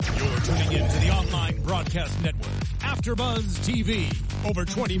tuning in to the online broadcast network, AfterBuzz TV. Over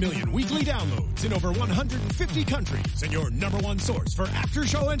 20 million weekly downloads in over 150 countries, and your number one source for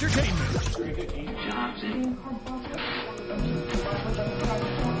after-show entertainment.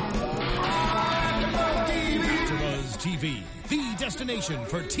 AfterBuzz TV, the destination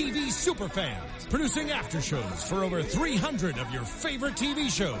for TV superfans. Producing aftershows for over 300 of your favorite TV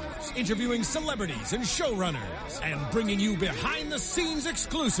shows. Interviewing celebrities and showrunners. And bringing you behind-the-scenes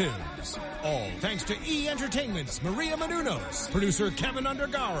exclusives. All thanks to E! Entertainment's Maria Menounos, producer Kevin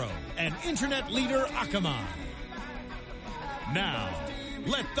Undergaro, and internet leader Akamai. Now,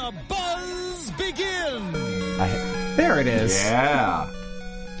 let the buzz begin! There it is. Yeah.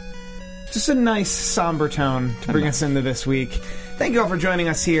 Just a nice somber tone to bring us into this week. Thank you all for joining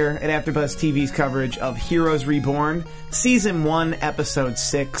us here at AfterBuzz TV's coverage of Heroes Reborn, Season 1, Episode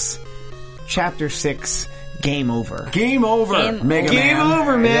 6, Chapter 6, Game Over. Game over, Mega Game Man.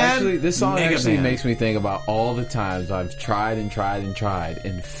 over, man! This song Mega actually Man. makes me think about all the times I've tried and tried and tried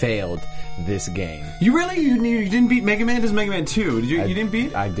and failed this game. You really? You didn't beat Mega Man? This is Mega Man 2. You didn't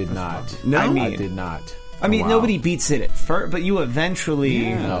beat? I did not. No? I did not. I mean, Wow. nobody beats it at first, but you eventually...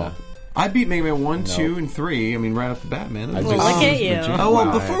 Yeah. No. I beat Mega Man 1, 2, and 3. I mean, right off the bat, man. I Well, look at you. Oh, well,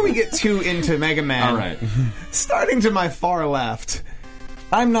 Wow. before we get too into Mega Man, All right. starting to my far left,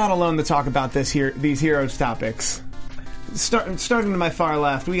 I'm not alone to talk about these Heroes topics. Starting to my far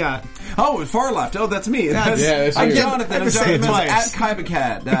left, we got... Oh, far left. Oh, that's me. that's I'm you. Jonathan. I I'm had to say it Jonathan Mesa, twice. at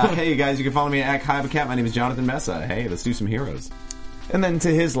Kaibacat. Hey, guys, you can follow me at Kaibacat. My name is Jonathan Mesa. Hey, let's do some heroes. And then to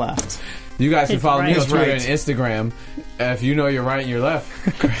his left. You guys can His follow me right. on Twitter His and Instagram. If you know your right and your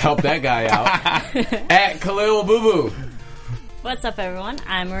left, help that guy out. At Khalil Boo Boo. What's up, everyone?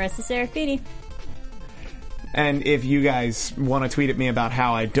 I'm Marissa Serafini. And if you guys want to tweet at me about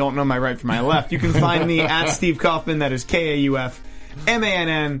how I don't know my right from my left, you can find me at Steve Kaufman. That is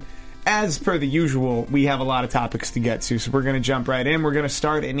KAUFMANN. As per the usual, we have a lot of topics to get to, so we're going to jump right in. We're going to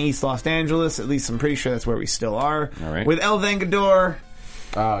start in East Los Angeles. At least I'm pretty sure that's where we still are. All right. With El Vengador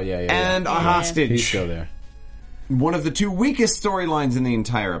Oh, yeah. and a hostage. He's still there. One of the two weakest storylines in the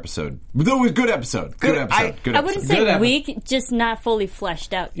entire episode. Though it was a good episode. Good episode. Good I wouldn't episode. say Good weak, just not fully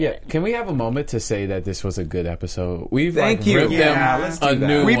fleshed out Yeah, yet. can we have a moment to say that this was a good episode? We've Thank you. ripped Yeah, them let's do a that.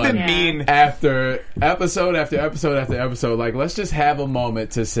 new We've one been mean. after episode after episode after episode. Like, let's just have a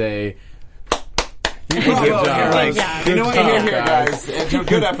moment to say, Bravo, Good job. heroes. Good job. You know what? Good Here, job, here, guys. It's a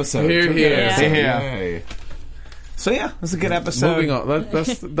good episode. Here, Good here. episode. Yeah. Yay. So yeah, it was a good episode. moving on.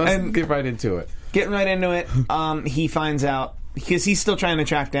 Let's And- get right into it. Getting right into it, he finds out, because he's still trying to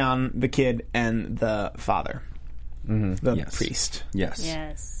track down the kid and the father. The Yes. priest. Yes.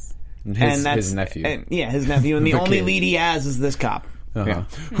 Yes. His nephew. And, yeah, his nephew. And the The only kid. lead he has is this cop. Yeah.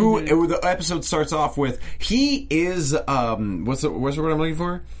 Who the episode starts off with? He is what's the word I'm looking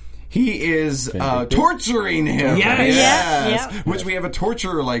for? He is torturing him. Yes. Yeah. Which we have a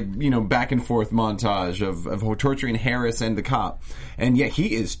torture back and forth montage of torturing Harris and the cop, and yet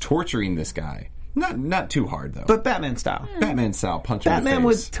he is torturing this guy. Not too hard though. But Batman style. Batman style punch in the Batman face.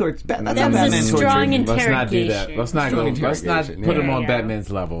 was tortured. That's That how was a Batman strong tortured. Let's not do that. interrogation. Let's not go. Let's not interrogation, put him yeah. on Yeah. Batman's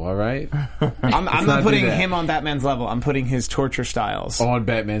level. All right. I'm not not do putting that. him on Batman's level. I'm putting his torture styles. On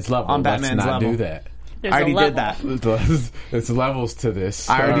Batman's level. On Batman's let's not level. do that. There's I already a level. did that. It's levels to this.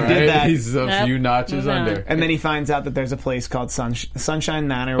 I already all did right? that. He's a Yep. few notches Moving on. under. And then he finds out that there's a place called Sunshine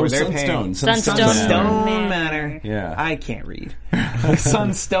Manor where Or they're Sunstone. paying... Sunstone Manor. Manor. Yeah. I can't read.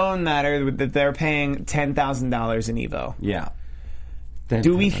 Sunstone Manor that they're paying $10,000 in Evo. Yeah.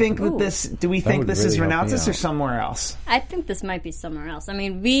 Do we think that Ooh. this? Do we think would this is really help me Renautis or out. somewhere else? I think this might be somewhere else. I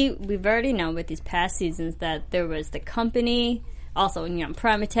mean, we've already known with these past seasons that there was the company, also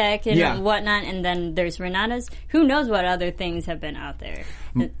Primatech and Yeah. whatnot, and then there's Renata's. Who knows what other things have been out there?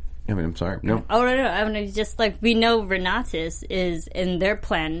 I'm sorry. No. Oh no! I mean, it's just like we know Renatus is in their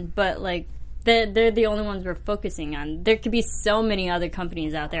plan, but like they're the only ones we're focusing on. There could be so many other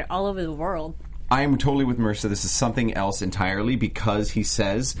companies out there all over the world. I am totally with Mercer. This is something else entirely because he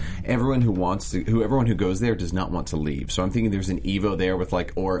says everyone who goes there does not want to leave. So I'm thinking there's an Evo there with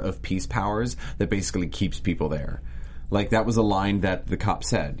like aura of peace powers that basically keeps people there. Like that was a line that the cop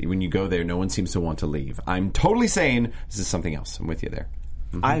said. When you go there, no one seems to want to leave. I'm totally saying this is something else. I'm with you there.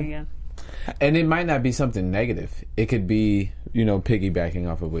 There you go. And it might not be something negative. It could be, piggybacking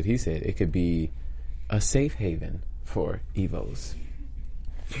off of what he said, it could be a safe haven for Evos.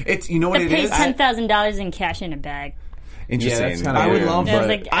 It's what They it pay is. $10,000 in cash in a bag. Interesting. that's kinda I would weird, love I was but-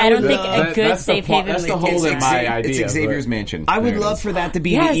 like, I don't think a good that's the safe part- haven that's the would whole do in that. my idea. It's Xavier's but- mansion. I would There it love is. for that to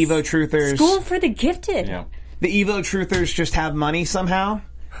be Yes. the Evo Truthers. School for the gifted. Yeah. The Evo Truthers just have money somehow,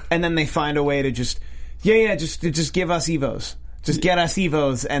 and then they find a way to just give us Evos. Just get us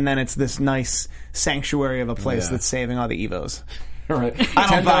Evos, and then it's this nice sanctuary of a place that's saving all the Evos. All right. I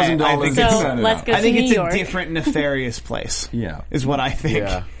don't buy it. I think let's go I think to it's New York. a different nefarious place. Yeah. Is what I think.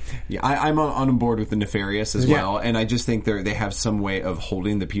 Yeah. Yeah, I'm on board with the nefarious as well, and I just think they have some way of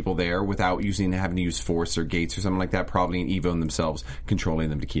holding the people there without having to use force or gates or something like that. Probably an Evo themselves controlling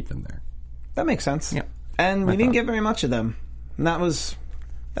them to keep them there. That makes sense. Yeah, and we didn't get very much of them. And that was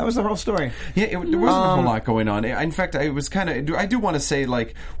the whole story. Yeah, there wasn't a whole lot going on. In fact, I do want to say,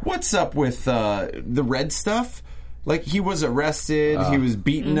 like, what's up with the red stuff? Like, he was arrested, he was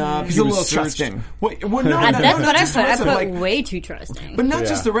beaten up, He's he a was little searched. trusting. Well, no, That's what I put. I put like, way too trusting. but not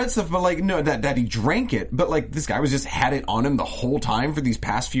just the red stuff, but like, no, that he drank it, but like, this guy was just had it on him the whole time for these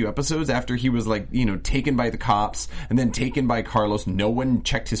past few episodes after he was like, taken by the cops and then taken by Carlos. No one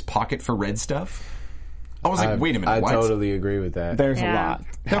checked his pocket for red stuff. I was like, wait a minute, I what? totally agree with that. There's a Yeah.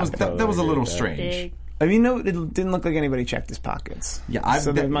 lot. That was a little strange. Big. I mean, no, it didn't look like anybody checked his pockets. Yeah,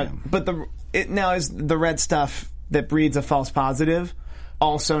 but now is the red stuff that breeds a false positive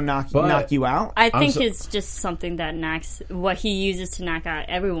also knock you out? I think it's just something that knocks what he uses to knock out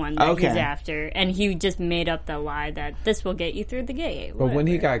everyone that he's after, and he just made up the lie that this will get you through the gate. But when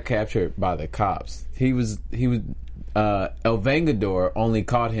he got captured by the cops, he was El Vengador only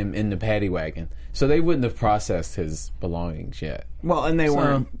caught him in the paddy wagon, so they wouldn't have processed his belongings yet. Well, and they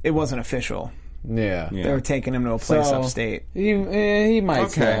weren't. It wasn't official. Yeah. They were taking him to a place upstate. He might.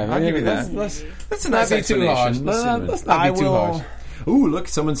 Okay, I'll give you that. Let's a not nice be too harsh. explanation. Let's not be too harsh. Ooh, look!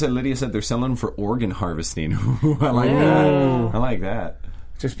 Lydia said they're selling them for organ harvesting. Ooh, I like that. I like that.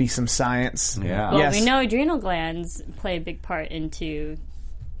 Just be some science. Yeah. Well, Yes. we know adrenal glands play a big part into.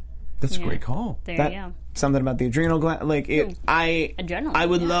 That's a great call. There That- you go. Something about the adrenal gland. Like Adrenaline, I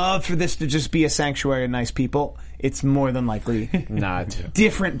would yeah. love for this to just be a sanctuary of nice people. It's more than likely Not.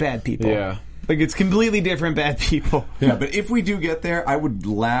 different bad people. Yeah. Like, it's completely different bad people. Yeah, but if we do get there, I would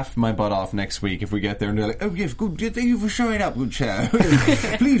laugh my butt off next week if we get there and they're like, "Oh yes, good, thank you for showing up, good chair.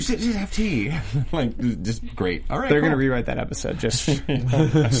 Please sit, just have tea." Like, just great. All right, They're cool. going to rewrite that episode just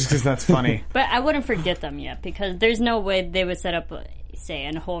because that's funny. But I wouldn't forget them yet, because there's no way they would set up, say,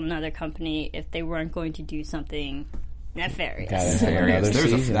 a whole nother company if they weren't going to do something nefarious. Gotta have Hilarious. another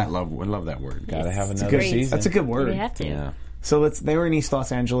There's season. I love that word. Gotta have another great. season. That's a good word. We have to. Yeah. So they were in East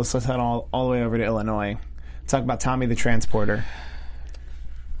Los Angeles. Let's head all the way over to Illinois. Talk about Tommy the Transporter.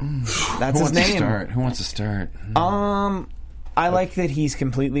 That's his name. Who wants to start? I like that he's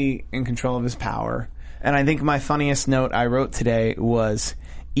completely in control of his power. And I think my funniest note I wrote today was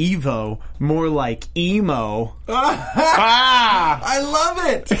Evo, more like emo. I love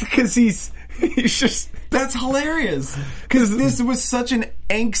it. Because he's just... That's hilarious. Because this was such an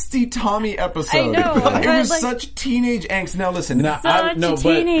angsty Tommy episode. I know, It but, was like- such teenage angst. Now listen. Such a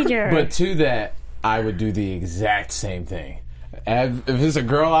teenager. But to that, I would do the exact same thing. If it's a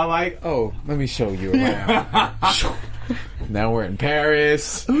girl I like, let me show you around. Now we're in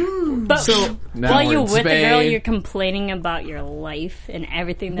Paris. But now while we're you're in with the girl, Spain. you're complaining about your life and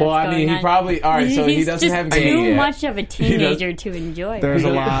everything that's Well, I going mean, on. he probably... All right, so he He's doesn't just have too game yet. much of a teenager to enjoy. There's a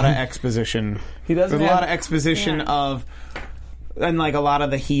lot of exposition. He doesn't There's a lot have- of exposition Yeah. of... And, like, a lot of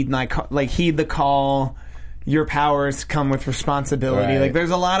the heed the call... Your powers come with responsibility. Right. Like, there's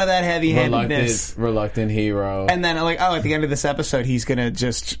a lot of that heavy-handedness. Reluctant hero. And then, like, at the end of this episode, he's gonna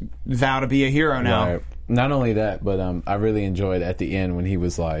just vow to be a hero now. Right. Not only that, but I really enjoyed at the end when he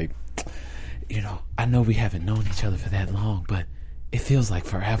was like, I know we haven't known each other for that long, but it feels like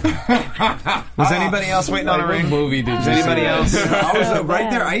forever. Was anybody else waiting on a What ring? movie did you see Anybody that? else? I was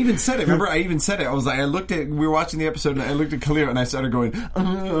right there. I even said it. Remember, I even said it. I was like, we were watching the episode, and I looked at Khalil, and I started going,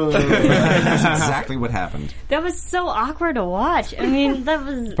 That's exactly what happened. That was so awkward to watch. I mean, that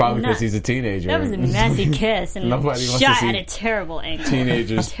was Probably because nuts. he's a teenager. That was a messy kiss and Nobody wants to shot see at a terrible angle.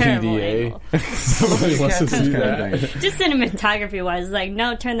 Teenagers Terrible PDA. angle. Nobody wants to see that. Just cinematography wise, like,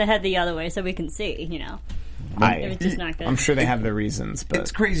 no, turn the head the other way so we can see, It was just not good. I'm sure they have their reasons, but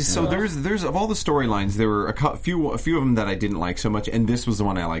It's crazy. So there's of all the storylines, there were a few of them that I didn't like so much, and this was the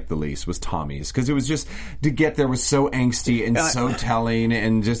one I liked the least. Was Tommy's, because it was just to get there was so angsty and so telling,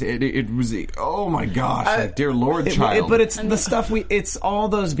 and just it was oh my gosh, like, dear Lord, child. but it's the stuff it's all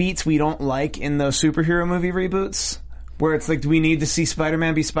those beats we don't like in those superhero movie reboots. Where it's like, do we need to see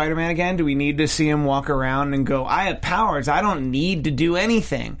Spider-Man be Spider-Man again? Do we need to see him walk around and go, I have powers, I don't need to do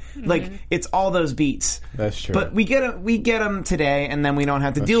anything? Like, it's all those beats. That's true. But we get them today, and then we don't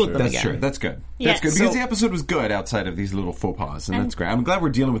have to deal with them That's again. true. That's good. Yeah, That's good because so- the episode was good outside of these little faux pas, and that's great. I'm glad we're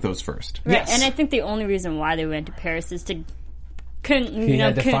dealing with those first. Right, Yes. and I think the only reason why they went to Paris is to He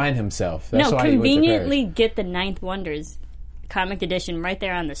had to find himself. That's why he went to conveniently Paris. get the Ninth Wonders comic edition right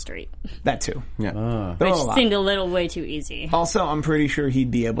there on the street. That too. Yeah. There are a Which lot. seemed a little way too easy. Also, I'm pretty sure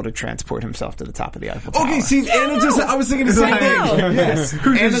he'd be able to transport himself to the top of the Eiffel Tower. Okay, see, I was thinking the same thing. Yes.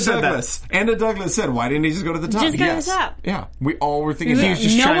 Who Anna just said Douglas. Anna Douglas said, why didn't he just go to the top? Just go to the Yes. top. Yeah. We all were thinking He was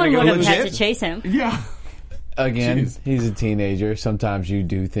just No trying to one go would have had legit. to chase him. Yeah. Again, Jeez. he's a teenager. Sometimes you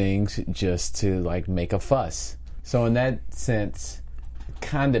do things just to like make a fuss. So in that sense,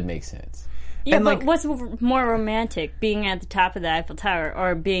 kind of makes sense. Yeah, And, but like- what's more romantic, being at the top of the Eiffel Tower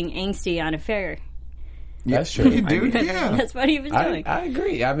or being angsty on a ferry? That's true. Dude, yeah. That's what he was doing. I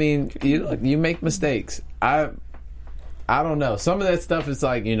agree. I mean, you make mistakes. I don't know. Some of that stuff is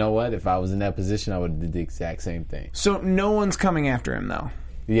like, you know what? If I was in that position, I would have did the exact same thing. So no one's coming after him, though.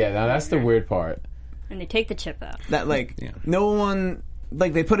 Yeah, now that's the weird part. And they take the chip out. That, no one...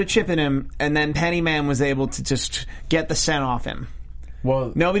 Like, they put a chip in him, and then Pennyman was able to just get the scent off him.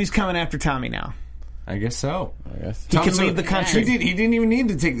 Well, Nobody's coming after Tommy now. I guess so. I guess. He can leave the country. He didn't even need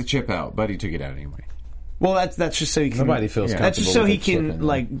to take the chip out, but he took it out anyway. Well, that's just so he can... Nobody feels That's just so comfortable he with a chip in can, there.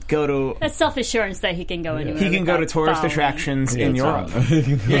 like, go to... That's self-assurance that he can go anywhere. He can go to without tourist following. attractions in Europe.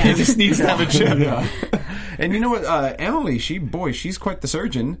 Yeah. He just needs to have a chip. And you know what? Emily, she's quite the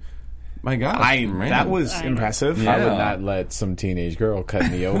surgeon. My God. That was impressive. I would not let some teenage girl cut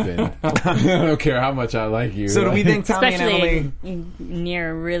me open. I don't care how much I like you. So do we think Tommy and Especially Emily...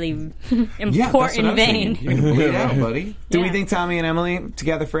 near a really Yeah, that's what important I was vein. thinking. You're going to bleed out, buddy. Do we Yeah. think Tommy and Emily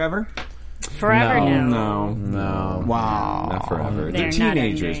together forever? Forever No. now. No. Wow. Not forever. They're They're not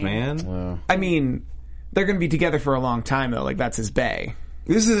teenagers, ending. man. I mean, they're going to be together for a long time, though. Like, that's his bae.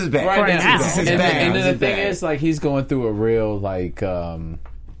 This is his bad. Right For now. now. This is And, bad. and This the is thing bad. is, like, he's going through a real, like,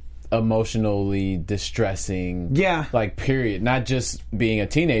 emotionally distressing, like, period. Not just being a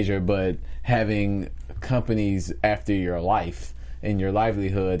teenager, but having companies after your life and your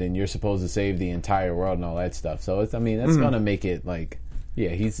livelihood, and you're supposed to save the entire world and all that stuff. So it's, I mean, that's going to make it like,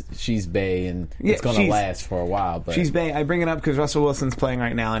 yeah, she's bae, and it's going to last for a while. But She's bae. I bring it up because Russell Wilson's playing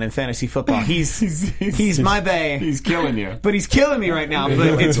right now, and in fantasy football, he's my bae. He's killing you. But he's killing me right now.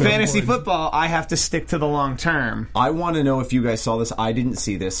 But it's fantasy football. I have to stick to the long term. I want to know if you guys saw this. I didn't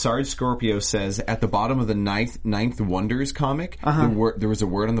see this. Sarge Scorpio says at the bottom of the Ninth Wonders comic, there was a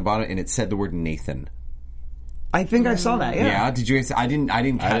word on the bottom, and it said the word Nathan. I think I saw that. Yeah. Yeah, did you guys? I didn't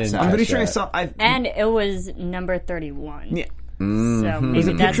catch that. I'm pretty sure I that. saw. And it was number 31. Yeah. So It was a maybe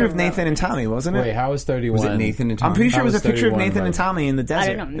that's picture of a Nathan and Tommy, wasn't it? wait, how is 31? Was it Nathan and Tommy? I'm pretty sure it was a How was picture of 31 Nathan and right? Tommy in the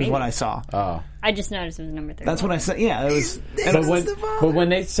desert. know, Is maybe. what I saw. Oh. I just noticed it was number 31. That's what I said. Yeah, it was. But when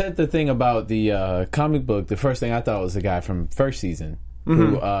they said the thing about the comic book, the first thing I thought was the guy from first season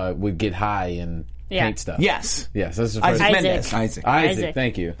who would get high and paint stuff. Yes, Yes, that's the first Isaac Isaac. Mendez. Isaac. Isaac,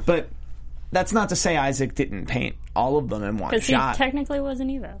 thank you. But that's not to say Isaac didn't paint all of them in one Because he shot. technically was an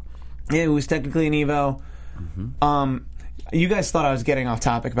Evo. Yeah, it was technically an Evo. You guys thought I was getting off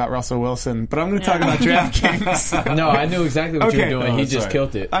topic about Russell Wilson, but I'm going to talk about DraftKings. No, I knew exactly what you Okay. were doing. Oh, He just sorry.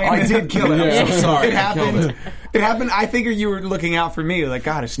 killed it. I did kill it. I'm so sorry. It happened. It happened. I figured you were looking out for me. Like,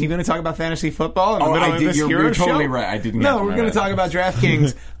 God, is Steve going to talk about fantasy football in the Oh, middle I of did. this You're hero totally show? right. I didn't No, get we're that. going to talk about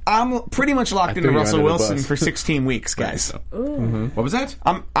DraftKings. I'm pretty much locked into threw you Russell under the Wilson bus. for 16 weeks, guys. What was that?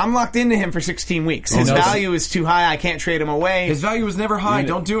 I'm locked into him for 16 weeks. His no, value is too high. I can't trade him away. His value was never high.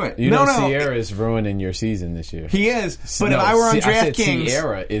 Don't do it. You No, know, no. Sierra is ruining your season this year. He is. But No, if I were on I said DraftKings,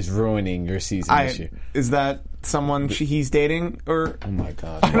 Sierra is ruining your season this year. is that someone he's dating or? Oh my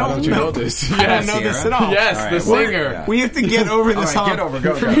God! Why don't you know. know this? I don't know this at all. Yes, All right, the well, singer. yeah. We have to get over this All right, hump.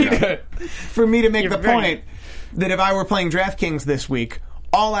 get over. Go. For me to make the right. point that if I were playing DraftKings this week,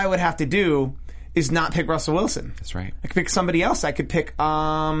 all I would have to do is not pick Russell Wilson. That's right. I could pick somebody else. I could pick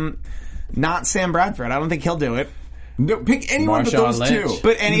not Sam Bradford. I don't think he'll do it. No, pick anyone but Marshawn those Lynch. two.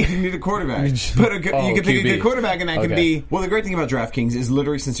 But any You need a quarterback. but you could pick a QB. good quarterback, and that could Okay. be. Well, the great thing about DraftKings is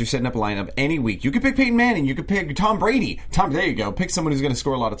literally since you're setting up a lineup any week, you could pick Peyton Manning, you could pick Tom Brady. There you go. Pick someone who's going to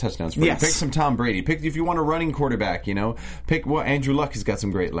score a lot of touchdowns for Yes. you. Pick some Tom Brady. Pick if you want a running quarterback, pick Andrew Luck has got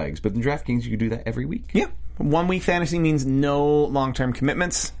some great legs. But in DraftKings, you can do that every week. Yeah, 1 week fantasy means no long term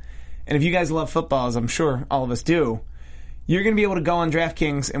commitments. And if you guys love football, as I'm sure all of us do, you're going to be able to go on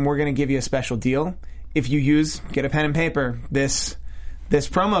DraftKings, and we're going to give you a special deal. If you get a pen and paper, this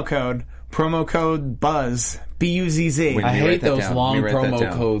promo code BUZZ, B-U-Z-Z. Wait, I Let me hate write that those down. long Let me write that promo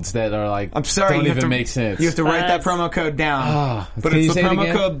down. codes that are like I'm sorry, don't you have even to make sense. You have to write that Buzz. promo code down. But can it's you the say it promo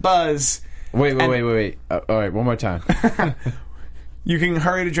again? code BUZZ. Wait. All right, one more time. You can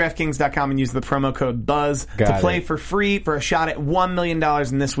hurry to DraftKings.com and use the promo code BUZZ to Got play it. for free for a shot at $1 million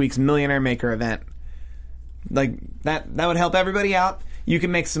in this week's Millionaire Maker event. Like, that would help everybody out. You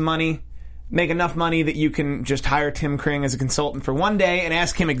can make some money, make enough money that you can just hire Tim Kring as a consultant for one day and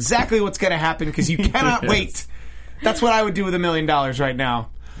ask him exactly what's going to happen because you cannot wait That's what I would do with $1 million right now.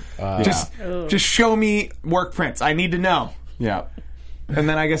 Just show me work prints. I need to know. Yeah. And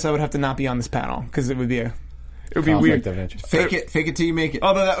then I guess I would have to not be on this panel because it would be weird. Fake it till you make it.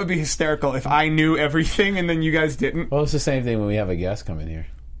 Although that would be hysterical if I knew everything and then you guys didn't. Well, it's the same thing when we have a guest come in here.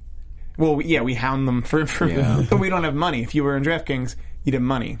 Well, we hound them for but we don't have money. If you were in DraftKings, you'd have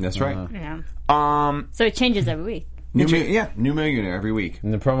money. That's right. Yeah. So it changes every week. New millionaire every week.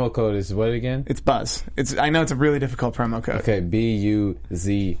 And the promo code is what again? It's Buzz. I know it's a really difficult promo code. Okay,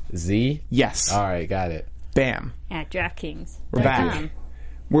 BUZZ? Yes. All right, got it. Bam. At DraftKings. We're back.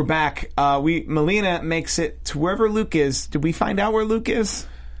 We're back. Melina makes it to wherever Luke is. Did we find out where Luke is?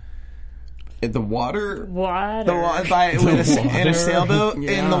 In the water? In a sailboat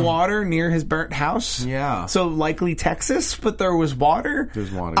in the water near his burnt house? Yeah. So likely Texas, but there was water?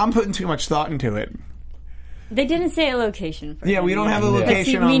 There's water. I'm putting too much thought into it. They didn't say a location for him. We don't have a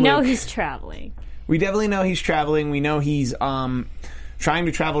location on We know Luke. he's traveling. We definitely know he's traveling. We know he's trying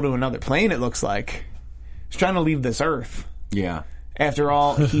to travel to another plane, it looks like. He's trying to leave this Earth. Yeah. After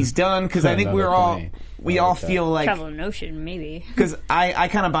all he's done, because I think we all feel like... Travel an ocean, maybe. Because I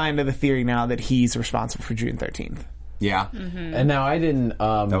kind of buy into the theory now that he's responsible for June 13th. Yeah. Mm-hmm. And now I didn't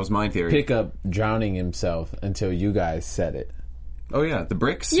that was my theory. Pick up drowning himself until you guys said it. Oh, yeah, the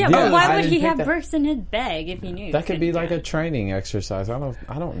bricks? Yeah, but why would he have bricks in his bag if he knew? That could be like a training exercise. I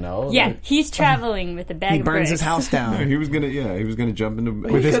don't know. Yeah, like, he's traveling with a bag of bricks. He burns his house down. He was gonna jump into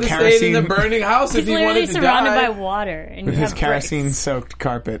with his kerosene. Stayed in the burning house if he wanted to die. He's literally surrounded by water and with you his have kerosene-soaked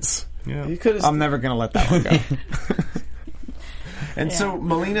carpets. Yeah. I'm never gonna let that one go. And so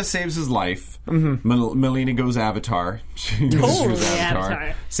Melina saves his life. Mm-hmm. Melina goes Avatar. She goes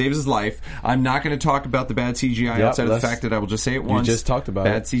Avatar. Saves his life. I'm not going to talk about the bad CGI outside of the fact that I will just say it once. You just talked about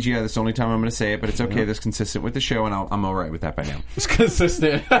bad CGI. That's the only time I'm going to say it, but it's okay. That's consistent with the show, and I'm all right with that by now. It's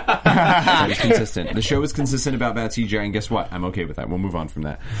consistent. That is consistent. The show is consistent about bad CGI, and guess what? I'm okay with that. We'll move on from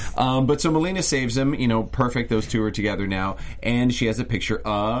that. But so Melina saves him. Perfect. Those two are together now, and she has a picture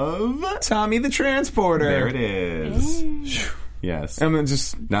of Tommy the Transporter. There it is. Yes. And then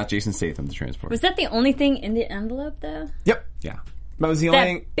just... Not Jason Statham, the transporter. Was that the only thing in the envelope, though? Yep. Yeah. That was the only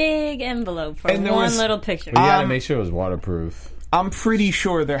thing. Big envelope for one little picture. You gotta make sure it was waterproof. I'm pretty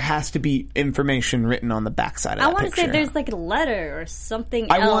sure there has to be information written on the backside of that picture. I want to say there's like a letter or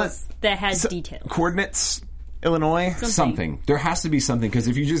something else that has details. Coordinates... Illinois? Something. There has to be something, because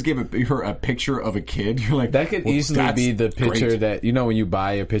if you just give her a picture of a kid, you're like... That could easily be the picture that... You know when you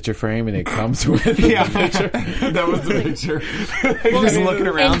buy a picture frame and it comes with the picture? That was the picture. Just looking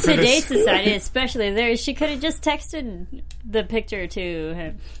around in today's society, especially, she could have just texted the picture to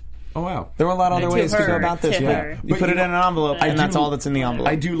him. Oh, wow. There were a lot of other ways to go about this. You put it in an envelope, and that's all that's in the envelope.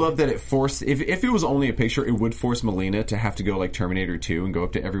 I do love that it forced... If it was only a picture, it would force Melina to have to go like Terminator 2 and go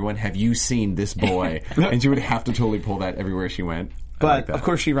up to everyone, have you seen this boy? And she would have to totally pull that everywhere she went. But, of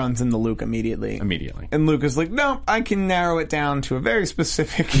course, she runs into Luke immediately. And Luke is like, no, I can narrow it down to a very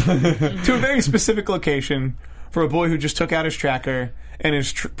specific... to a very specific location for a boy who just took out his tracker and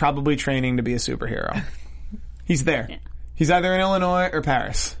is probably training to be a superhero. He's there. Yeah. He's either in Illinois or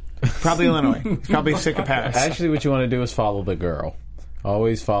Paris. Probably Illinois. He's probably sick of Paris. Actually, what you want to do is follow the girl.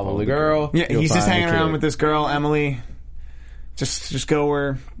 Always follow the girl. Yeah, he's just hanging around with this girl, Emily. Just go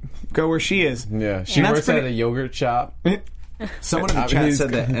where she is. Yeah, she works at a yogurt shop. Someone in the chat said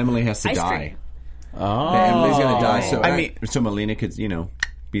that Emily has to die. Oh, that Emily's going to die. So Melina could,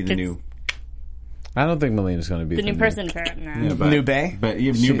 be the new. I don't think Melina's going to be the new person for it. No. Yeah, New Bae. But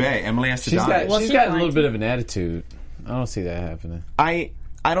New Bae. Emily has to die. She's got a little bit of an attitude. I don't see that happening.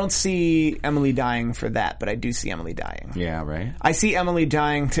 I don't see Emily dying for that, but I do see Emily dying. Yeah, right. I see Emily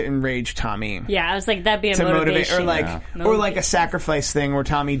dying to enrage Tommy. Yeah, I was like, that'd be a motivation. Or like a sacrifice thing where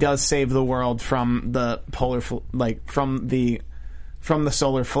Tommy does save the world from the from the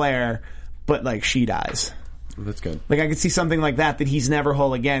solar flare, but she dies. That's good. I could see something like that he's never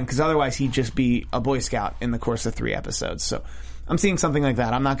whole again, because otherwise he'd just be a Boy Scout in the course of 3 episodes. So I'm seeing something like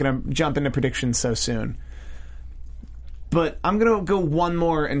that. I'm not going to jump into predictions so soon. But I'm going to go one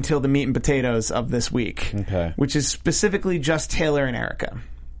more until the meat and potatoes of this week. Okay. Which is specifically just Taylor and Erica.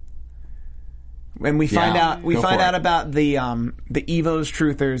 And we find out about the Evo's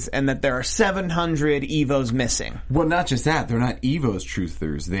truthers, and that there are 700 Evos missing. Well, not just that. They're not Evo's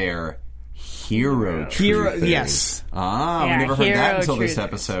truthers. They're hero truthers. Yes. We never heard that until this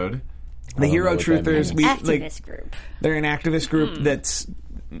episode. The hero truthers. Activist group. They're an activist group that's...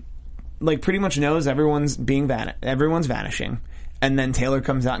 pretty much knows everyone's vanishing, and then Taylor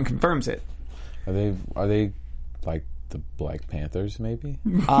comes out and confirms it. Are they like the Black Panthers? Maybe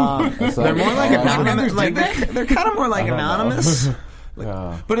they're more like anonymous. They're kind of more like anonymous.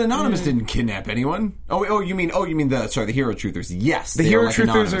 But Anonymous didn't kidnap anyone. You mean the Hero Truthers? Yes, the Hero Truthers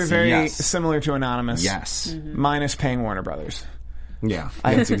Anonymous. are very similar to Anonymous. Yes, minus paying Warner Brothers. Yeah,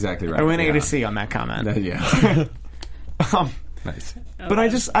 that's exactly right. I went A to C on that comment. Nice. But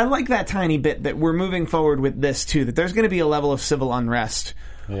I like that tiny bit that we're moving forward with this too. That there's going to be a level of civil unrest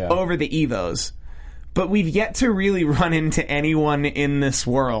over the Evos, but we've yet to really run into anyone in this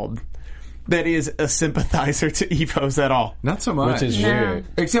world that is a sympathizer to Evos at all. Not so much. Which is weird.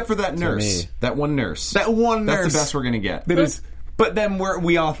 Except for that nurse. That one nurse. That one nurse. That's the best we're going to get. But then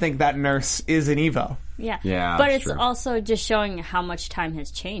we all think that nurse is an Evo. Yeah. But it's also just showing how much time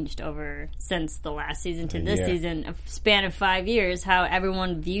has changed since the last season to this season, a span of 5 years, how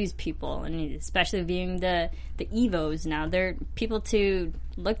everyone views people, and especially viewing the Evos now. They're people to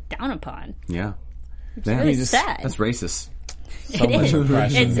look down upon. Yeah. It's really sad. That's racist. So much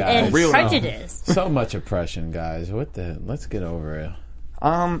oppression, guys. And prejudice. So much oppression, guys. Let's get over it.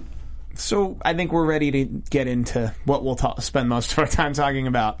 So I think we're ready to get into what we'll spend most of our time talking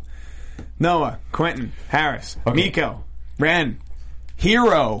about. Noah, Quentin, Harris, Miko, Ren,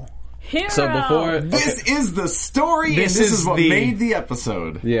 Hero. So before... This is the story, this is what made the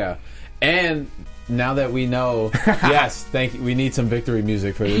episode. Yeah. And now that we know... yes, thank you. We need some victory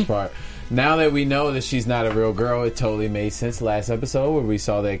music for this part. Now that we know that she's not a real girl, it totally made sense last episode where we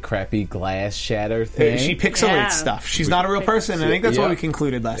saw that crappy glass shatter thing. She pixelates stuff. She's not a real person. I think that's what we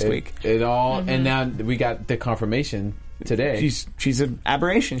concluded last week. And now we got the confirmation today. She's an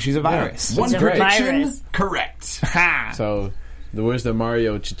aberration. She's a virus. One prediction correct. Ha! So where's the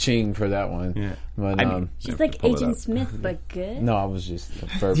Mario cha-ching for that one? Yeah. But, she's like Agent Smith, but good. No, I was just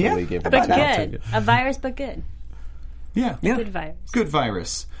verbally giving but good. A virus, but good. Yeah. Good virus. Good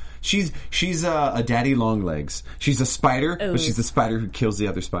virus. She's a daddy long legs. She's a spider, but she's the spider who kills the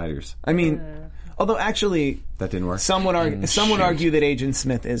other spiders. I mean, although actually that didn't work. Some would argue that Agent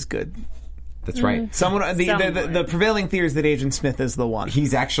Smith is good. That's right. The prevailing theory is that Agent Smith is the one.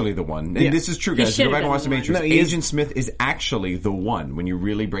 He's actually the one. And this is true, guys. Go back and watch The Matrix. No, Agent Smith is actually the one when you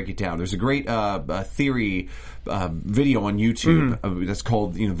really break it down. There's a great theory video on YouTube that's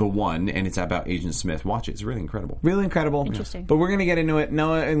called The One, and it's about Agent Smith. Watch it. It's really incredible. Really incredible. Interesting. But we're going to get into it.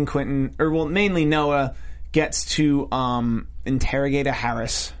 Noah and Quentin, mainly Noah, gets to interrogate a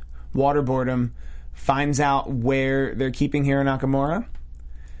Harris, waterboard him, finds out where they're keeping Hiro Nakamura.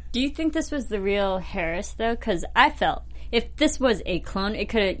 Do you think this was the real Harris, though? Because I felt if this was a clone, it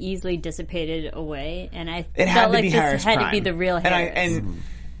could have easily dissipated away, and I felt like this had to be the real Harris. And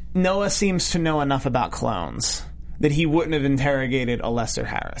Noah seems to know enough about clones that he wouldn't have interrogated a lesser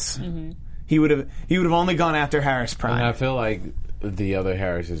Harris. Mm-hmm. He would have only gone after Harris Prime. And I feel like the other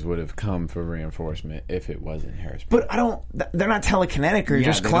Harrises would have come for reinforcement if it wasn't Harris Prime. But they're not telekinetic or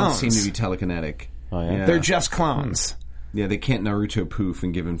just clones. They don't seem to be telekinetic. Oh, yeah? They're just clones. Yeah, they can't Naruto poof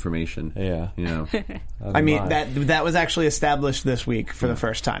and give information. Yeah. You know. I mean, that was actually established this week for the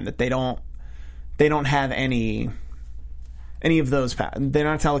first time, that they don't have any of those. They're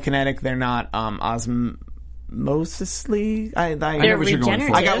not telekinetic. They're not osmosisly. I know what you're going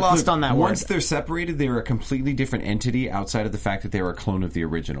for. I got lost on that word. Once they're separated, they're a completely different entity outside of the fact that they're a clone of the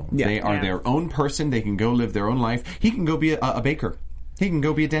original. Yeah. They are their own person. They can go live their own life. He can go be a baker. He can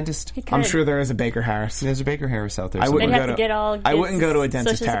go be a dentist. I'm sure there is a Baker Harris. There's a Baker Harris out there. I wouldn't go to a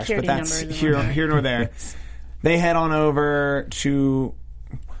dentist Harris, but that's here nor there. They head on over to.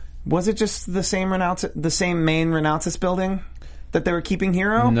 Was it just the same main Renautis building that they were keeping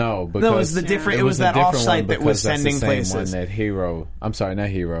Hiro? No, because it was the different. It was that offsite that was sending places. One that Hiro. I'm sorry, not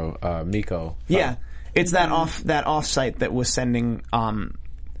Hiro. Miko. Yeah, it's that offsite that was sending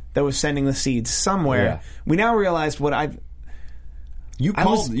the seeds somewhere. Yeah. We now realized what I've.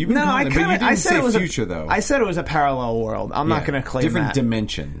 I said it was future, though. I said it was a parallel world. I'm not going to claim different that.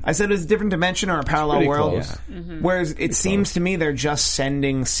 Dimension. I said it was a different dimension or a parallel world. Close. Yeah. Mm-hmm. Whereas it seems to me they're just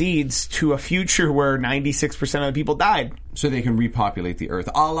sending seeds to a future where 96% of the people died. So they can repopulate the Earth.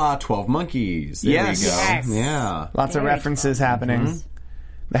 A la 12 Monkeys. There we go. Yes. Yeah. Lots of references happening. Mm-hmm.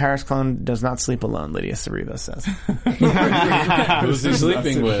 The Harris clone does not sleep alone, Lydia Cerriva says. Who's he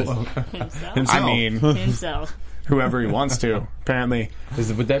sleeping with? Himself. I mean... Himself. Whoever he wants to, apparently.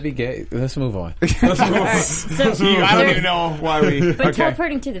 Would that be gay? Let's move on. I don't even know why we... But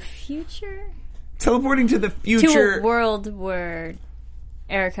teleporting to the future? Teleporting to the future... To a world where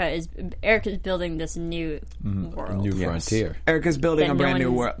Erica's building this new world. New frontier. Erica's building a brand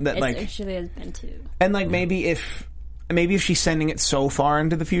new world. That actually has been to. And maybe if she's sending it so far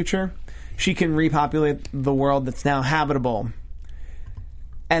into the future, she can repopulate the world that's now habitable.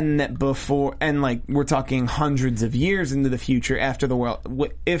 and that before, and like we're talking hundreds of years into the future after the world,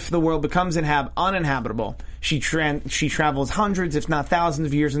 if the world becomes uninhabitable, she travels hundreds, if not thousands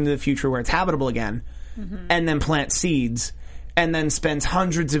of years into the future where it's habitable again, and then plants seeds, and then spends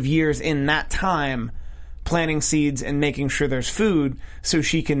hundreds of years in that time planting seeds and making sure there's food so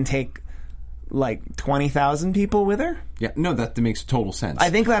she can take like 20,000 people with her? Yeah, no, that makes total sense. I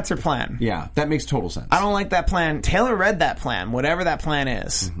think that's her plan. Yeah, that makes total sense. I don't like that plan. Taylor read that plan, whatever that plan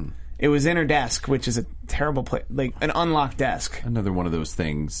is. It was in her desk, which is a terrible place, like an unlocked desk. Another one of those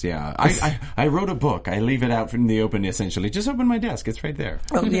things, yeah. I wrote a book. I leave it out from the open, essentially. Just open my desk. It's right there.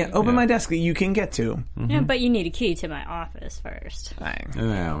 Oh, yeah, open my desk that you can get to. Yeah, but you need a key to my office first. That's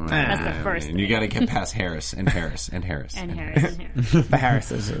the first thing. You got to get past Harris and Harris and Harris. And Harris. The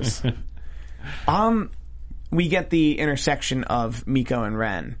Harrises. We get the intersection of Miko and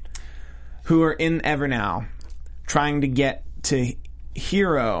Ren, who are in Evernow, trying to get to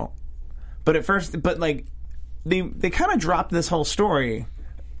Hero, but they kind of dropped this whole story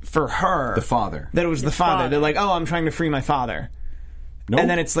for her. The father. That it was the father. They're like, oh, I'm trying to free my father. Nope. And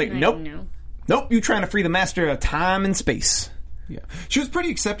then it's like, nope, you're trying to free the master of time and space. Yeah. She was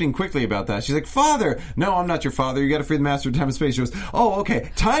pretty accepting quickly about that. She's like, Father! No, I'm not your father. You gotta free the master of time and space. She goes, oh, okay.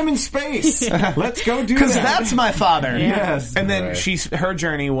 Time and space! Let's go do that. Because that's my father. Yes. And then her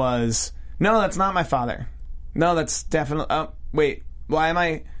journey was, no, that's not my father. No, that's definitely, wait, why am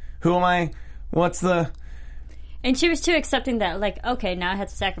I, who am I? What's the... And she was too accepting that, like, okay, now I have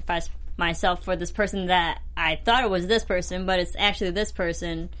to sacrifice myself for this person that I thought it was this person, but it's actually this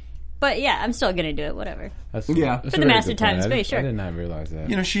person. But yeah, I'm still going to do it, whatever. That's for the master of time and space, sure. I did not realize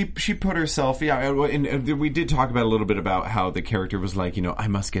that. You know, she put herself, and we did talk about a little bit about how the character was like, you know, I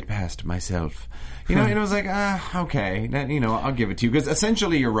must get past myself. You know, and it was like, okay, you know, I'll give it to you. Because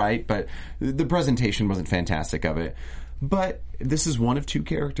essentially you're right, but the presentation wasn't fantastic of it. But this is one of two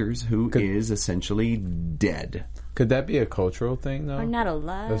characters who is essentially dead. Could that be a cultural thing, though? Or not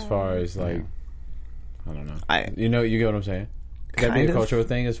alive. As far as, like, I don't know. You get what I'm saying? Could that be a cultural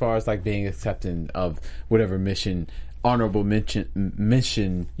thing as far as, like, being accepting of whatever honorable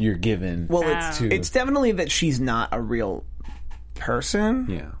mission you're given? Well, it's definitely that she's not a real person.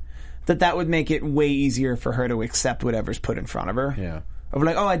 Yeah. That would make it way easier for her to accept whatever's put in front of her. Yeah. Of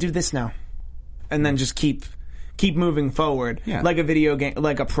like, oh, I do this now. And then just keep moving forward, like a video game,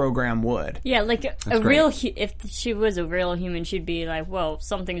 like a program would. Yeah, like if she was a real human, she'd be like, well,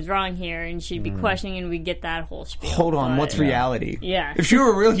 something's wrong here, and she'd be questioning, and we'd get that whole spiel. Hold on, what's reality? Yeah. If she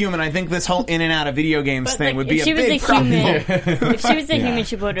were a real human, I think this whole in and out of video games thing would be a big problem. If she was a human,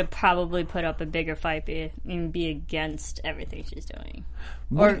 she would have probably put up a bigger fight and be against everything she's doing.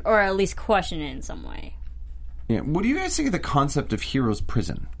 Or at least question it in some way. Yeah. What do you guys think of the concept of Hero's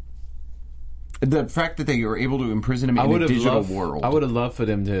prison? The fact that they were able to imprison him in a digital world. I would have loved for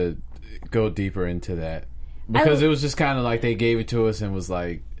them to go deeper into that. Because it was just kind of like they gave it to us and was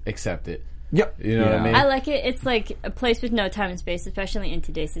like, accept it. Yep. You know what I mean? I like it. It's like a place with no time and space, especially in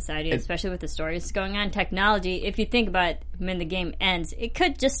today's society, especially with the stories going on. Technology, if you think about it, when the game ends, it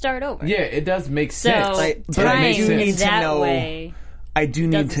could just start over. Yeah, it does make sense. So, I do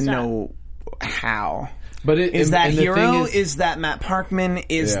need to know how. But is that Hero? Is that Matt Parkman?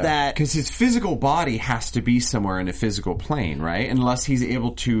 Is that... Because his physical body has to be somewhere in a physical plane, right? Unless he's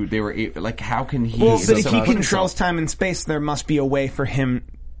able to... how can he... Well, but if he controls time and space, there must be a way for him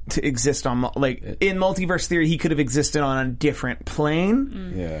to exist on... in multiverse theory, he could have existed on a different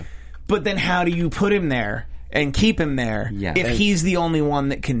plane. Yeah. But then how do you put him there and keep him there if he's the only one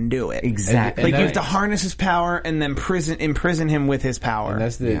that can do it? Exactly. You have to harness his power and then imprison him with his power. And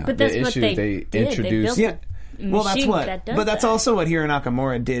that's the issue what they introduced. Well, that's what. But that's also what Hiro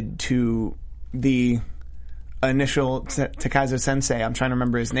Nakamura did to the initial Takaizo Sensei. I'm trying to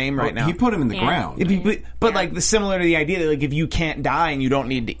remember his name right now. He put him in the ground. But similar to the idea that if you can't die and you don't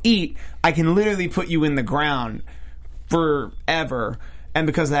need to eat, I can literally put you in the ground forever. And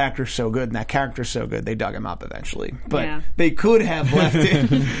because the actor's so good and that character's so good, they dug him up eventually. But they could have left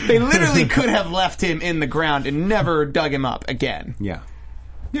him. They literally could have left him in the ground and never dug him up again. Yeah.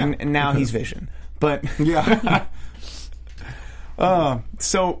 And now he's Vision. But Avengers?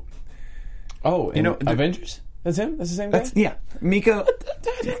 That's him? That's the same guy? Yeah. Miko.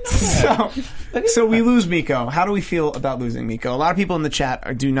 So we lose Miko. How do we feel about losing Miko? A lot of people in the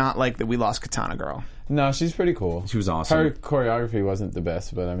chat do not like that we lost Katana Girl. No, she's pretty cool. She was awesome. Her choreography wasn't the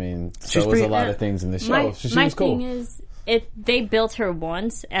best, but I mean, so was a lot of things in the show. She was cool. My thing is, they built her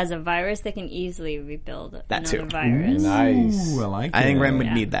once as a virus, they can easily rebuild another virus. Nice. Ooh, I like I think Ren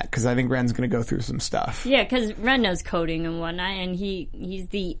would need that, because I think Ren's going to go through some stuff. Yeah, because Ren knows coding and whatnot, and he's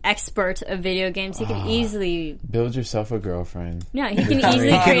the expert of video games. He can easily... Build yourself a girlfriend. Yeah, he can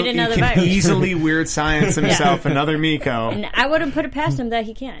easily create another virus. He can easily weird science himself another Miko. And I wouldn't put it past him that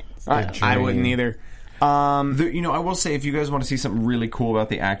he can't. So. I wouldn't either. I will say, if you guys want to see something really cool about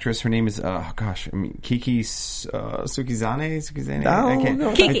the actress, her name is Kiki Sukizane. Oh,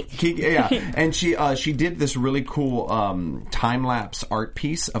 no. Kiki. Yeah, and she did this really cool time lapse art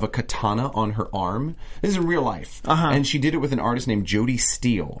piece of a katana on her arm. This is in real life, and she did it with an artist named Jody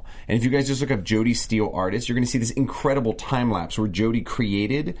Steele. And if you guys just look up Jody Steele artist, you're going to see this incredible time lapse where Jody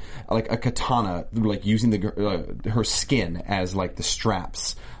created like a katana, like using her skin as like the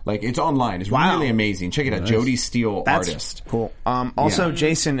straps. Like, it's online. It's really amazing. Check it out. Jody Steele, artist. Cool. Also,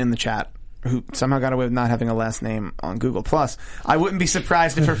 Jason in the chat, who somehow got away with not having a last name on Google+. I wouldn't be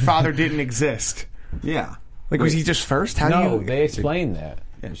surprised if her father didn't exist. Yeah. Like, was he just first? They explained that.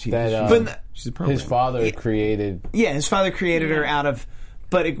 Yeah, She's a program. His father created... Yeah, his father created her out of...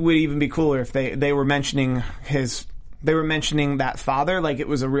 But it would even be cooler if they were mentioning They were mentioning that father like it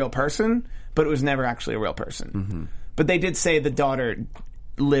was a real person, but it was never actually a real person. Mm-hmm. But they did say the daughter...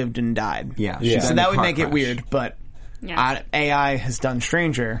 lived and died. Yeah. So that would make it weird, but AI has done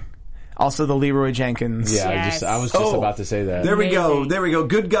stranger. Also the Leroy Jenkins. Yeah, I was just about to say that. There we go.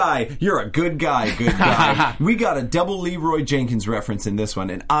 Good guy. You're a good guy. We got a double Leroy Jenkins reference in this one,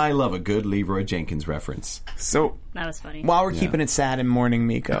 and I love a good Leroy Jenkins reference. So that was funny. While we're keeping it sad and mourning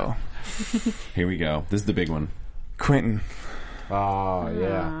Miko. Here we go. This is the big one. Quentin. Oh,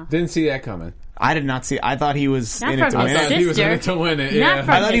 yeah. Didn't see that coming. I did not see it. I thought he was in it to win it. I thought he was in it to win it, yeah.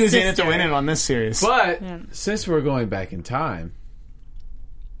 I thought he was in it to win it on this series. But, since we're going back in time,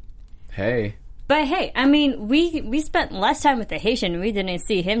 But hey, I mean, we spent less time with the Haitian. We didn't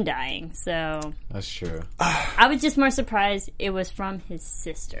see him dying, so... That's true. I was just more surprised it was from his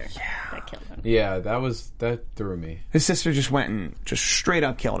sister that killed him. Yeah, that threw me. His sister just went and just straight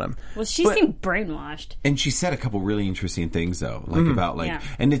up killed him. Well, she seemed brainwashed. And she said a couple really interesting things, though. Like, about, like... Yeah.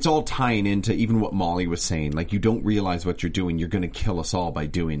 And it's all tying into even what Molly was saying. Like, you don't realize what you're doing. You're going to kill us all by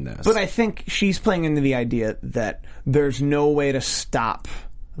doing this. But I think she's playing into the idea that there's no way to stop...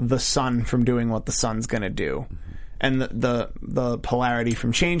 the sun from doing what the sun's going to do, and the polarity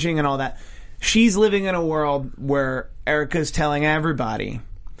from changing and all that. She's living in a world where Erica's telling everybody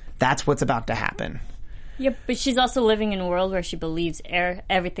that's what's about to happen. Yep, but she's also living in a world where she believes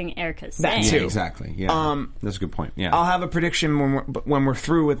everything Erica's saying. That too. Yeah, exactly. Yeah, that's a good point. Yeah, I'll have a prediction when we're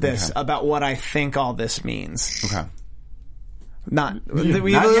through with this about what I think all this means. Okay. That was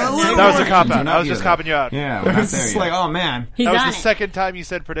a cop-out. I was just copping you out. Yeah, it was just like, oh man. That was the second time you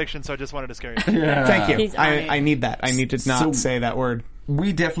said prediction, so I just wanted to scare you. Yeah. Thank you. I need that. I need to not say that word.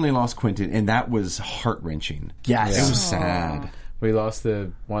 We definitely lost Quentin, and that was heart-wrenching. Yes. It was sad. We lost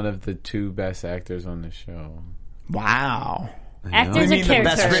one of the two best actors on the show. Wow. Actors or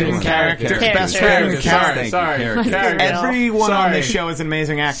characters? Best written character. Best written character. Sorry. Everyone on this show is an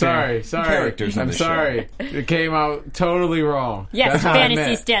amazing actor. Sorry. Characters on I'm this sorry. It came out totally wrong. Yes,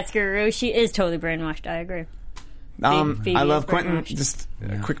 fantasy stats guru. She is totally brainwashed. I agree. Phoebe I love Quentin. Just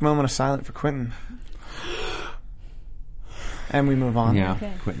a quick moment of silence for Quentin. And we move on. Yeah,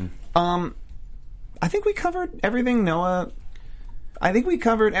 okay. Quentin. I think we covered everything, Noah. I think we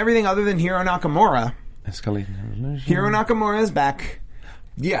covered everything other than Hiro Nakamura. Hiro Nakamura is back.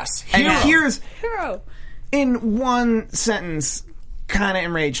 Yes. And here's in one sentence kind of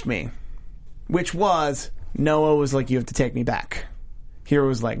enraged me, which was Noah was like, you have to take me back. Hiro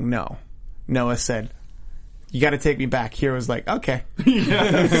was like, no. Noah said, you got to take me back. Hiro was like, okay. It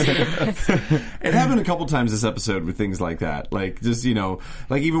happened a couple times this episode with things like that. Like, just,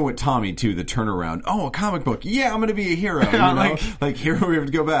 like even with Tommy, too, the turnaround. Oh, a comic book. Yeah, I'm going to be a hero. Like, hero, we have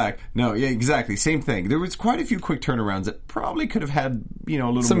to go back. No, yeah, exactly. Same thing. There was quite a few quick turnarounds that probably could have had, a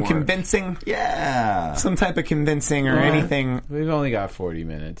little some more. Convincing. Yeah. Some type of convincing or anything. We've only got 40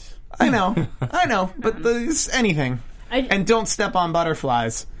 minutes. I know. But anything. And don't step on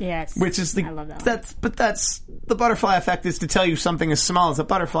butterflies. Yes, which is I love that. That's the butterfly effect is to tell you something as small as a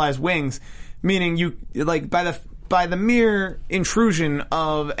butterfly's wings, meaning you like by the mere intrusion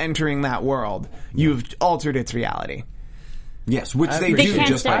of entering that world, you've altered its reality. Yes, which they do can't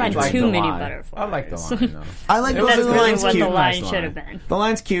just by step on too many butterflies. I like the line though. I like the line's cute. The line should have been. The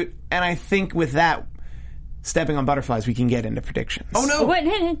line's cute, and I think with that, stepping on butterflies, we can get into predictions. Oh no!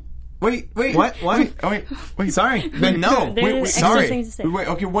 Wait. What? Wait. Sorry. No. Wait. Sorry. Wait.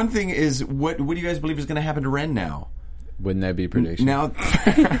 Okay. One thing is, what do you guys believe is going to happen to Ren now? Wouldn't that be prediction? Now,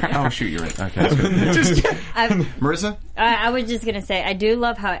 oh shoot, you're right. Okay, Marissa. I was just gonna say I do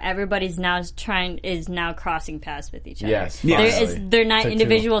love how everybody's now now crossing paths with each other. Yes, they're not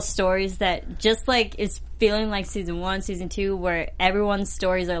individual stories that just like is feeling like season 1, season 2, where everyone's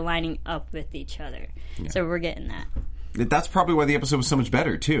stories are lining up with each other. Yeah. So we're getting that. That's probably why the episode was so much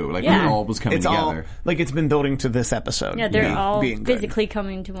better too. Like when it all was coming together. Like it's been building to this episode. Yeah, they're all physically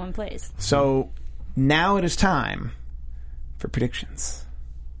coming to one place. So now it is time for predictions.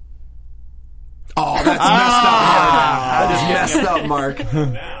 Oh, that's messed up. That is messed up, Mark.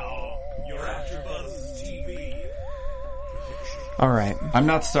 Now, your AfterBuzz TV. All right. I'm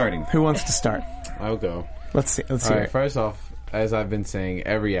not starting. Who wants to start? I'll go. Let's see. All right, first off, as I've been saying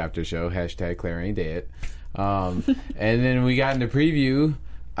every after show, hashtag Claire ain't dead. And then we got in the preview.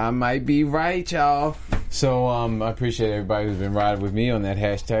 I might be right, y'all. So I appreciate everybody who's been riding with me on that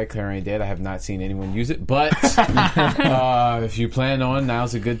hashtag Claire ain't dead. I have not seen anyone use it, but if you plan on,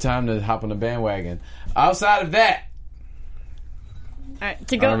 now's a good time to hop on the bandwagon. Outside of that, all right,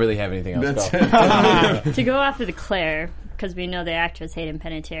 I don't really have anything else. To go after the Claire, because we know the actress Hayden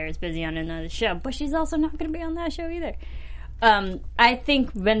Panettiere is busy on another show, but she's also not going to be on that show either. I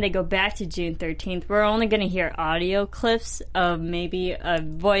think when they go back to June 13th, we're only going to hear audio clips of maybe a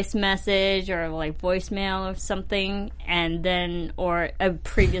voice message or like voicemail or something, and then or a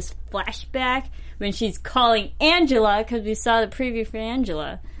previous flashback when she's calling Angela, because we saw the preview for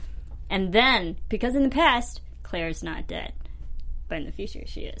Angela. And then, because in the past, Claire's not dead, but in the future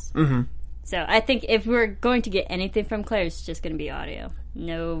she is. Mm-hmm. So I think if we're going to get anything from Claire, it's just going to be audio.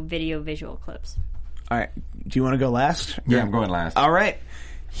 No video visual clips. All right. Do you want to go last? Yeah, I'm going last. All right.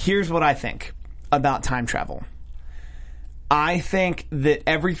 Here's what I think about time travel. I think that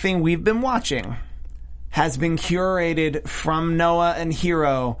everything we've been watching has been curated from Noah and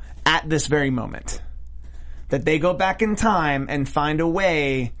Hiro at this very moment. That they go back in time and find a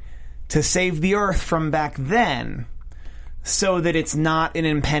way to save the Earth from back then so that it's not an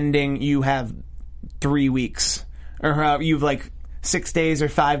impending, you have 3 weeks. Or you've like 6 days or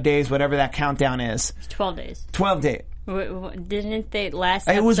 5 days, whatever that countdown is. 12 days. 12 days. Didn't they last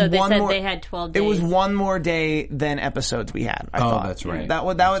episode they said they had 12 days? It was one more day than episodes we had, I thought. That's right.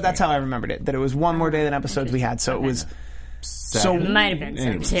 That's how I remembered it. That it was one more day than episodes we had. So it was... It might have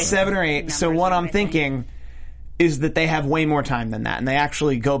been 7 or 8. So what I'm thinking is that they have way more time than that, and they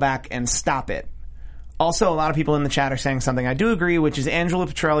actually go back and stop it. Also, a lot of people in the chat are saying something I do agree, which is Angela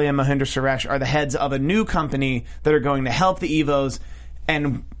Petrelli and Mohinder Suresh are the heads of a new company that are going to help the Evos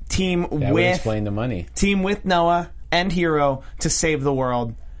and team would explain the money. Team with Noah and Hiro to save the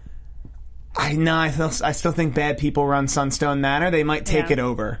world. I still think bad people run Sunstone Manor. They might take it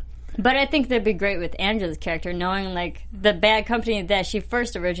over. But I think that'd be great with Angela's character, knowing like the bad company that she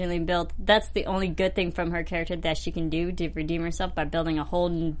first originally built. That's the only good thing from her character that she can do to redeem herself by building a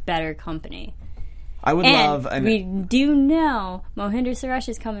whole better company. I would love... we do know Mohinder Suresh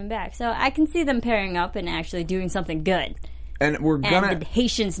is coming back, so I can see them pairing up and actually doing something good. And we're gonna... And the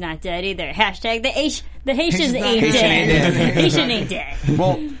Haitian's not dead either. Hashtag the Haitians ain't dead. Haitian ain't dead.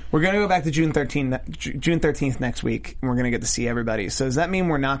 Well, we're gonna go back to June 13th next week, and we're gonna get to see everybody. So does that mean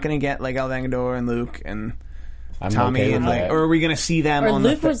we're not gonna get like El Vengador and Luke and... Tommy okay and or are we going to see them on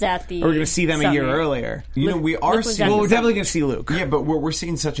Luke was at the... Or we're going to see them a year earlier. You know, we are seeing... Well, we're definitely going to see Luke. Yeah, but we're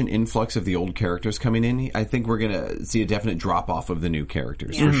seeing such an influx of the old characters coming in. I think we're going to see a definite drop-off of the new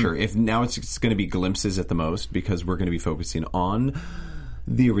characters, for sure. If now it's going to be glimpses at the most, because we're going to be focusing on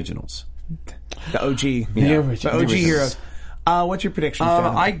the originals. The OG. The OG heroes. What's your prediction,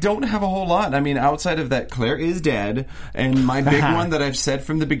 John? I don't have a whole lot. I mean, outside of that, Claire is dead, and my big one that I've said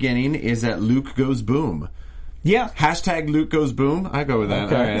from the beginning is that Luke goes boom. Yeah. Hashtag Luke goes boom. I go with that.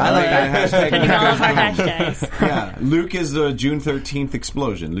 Okay. All right. I like that. Hashtag Putting all of our hashtags. Yeah. Luke is the June 13th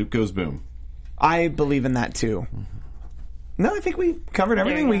explosion. Luke goes boom. I believe in that too. No, I think we covered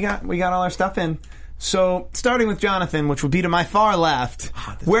everything. We got all our stuff in. So, starting with Jonathan, which would be to my far left,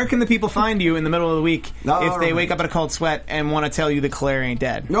 where can the people find you in the middle of the week if they wake up in a cold sweat and want to tell you that Claire ain't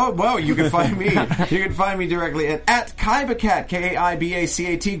dead? No, well, you can find me. You can find me directly at Kaibacat,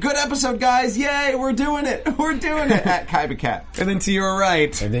 Kaibacat. Good episode, guys. Yay, we're doing it. We're doing it at Kaibacat. And then to your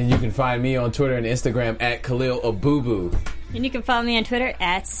right. And then you can find me on Twitter and Instagram at Khalil Abubu. And you can follow me on Twitter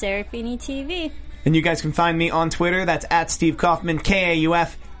at Serafini TV. And you guys can find me on Twitter. That's at Steve Kaufman,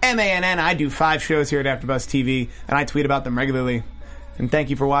 KAUF. MANN. I do 5 shows here at AfterBuzz TV, and I tweet about them regularly. And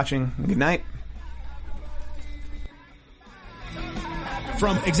thank you for watching. Good night.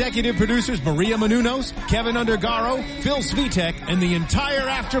 From executive producers Maria Menounos, Kevin Undergaro, Phil Svitek, and the entire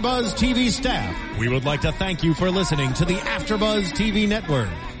AfterBuzz TV staff, we would like to thank you for listening to the AfterBuzz TV network.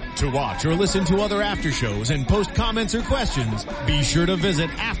 To watch or listen to other after shows and post comments or questions, be sure to visit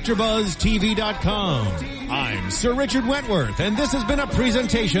AfterBuzzTV.com. I'm Sir Richard Wentworth, and this has been a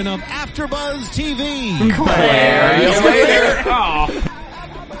presentation of AfterBuzz TV. Claire, see you later.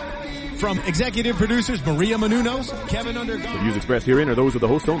 From executive producers Maria Menounos, Kevin Undergaro. The views expressed herein are those of the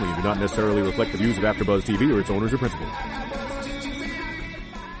host only and do not necessarily reflect the views of AfterBuzz TV or its owners or principals.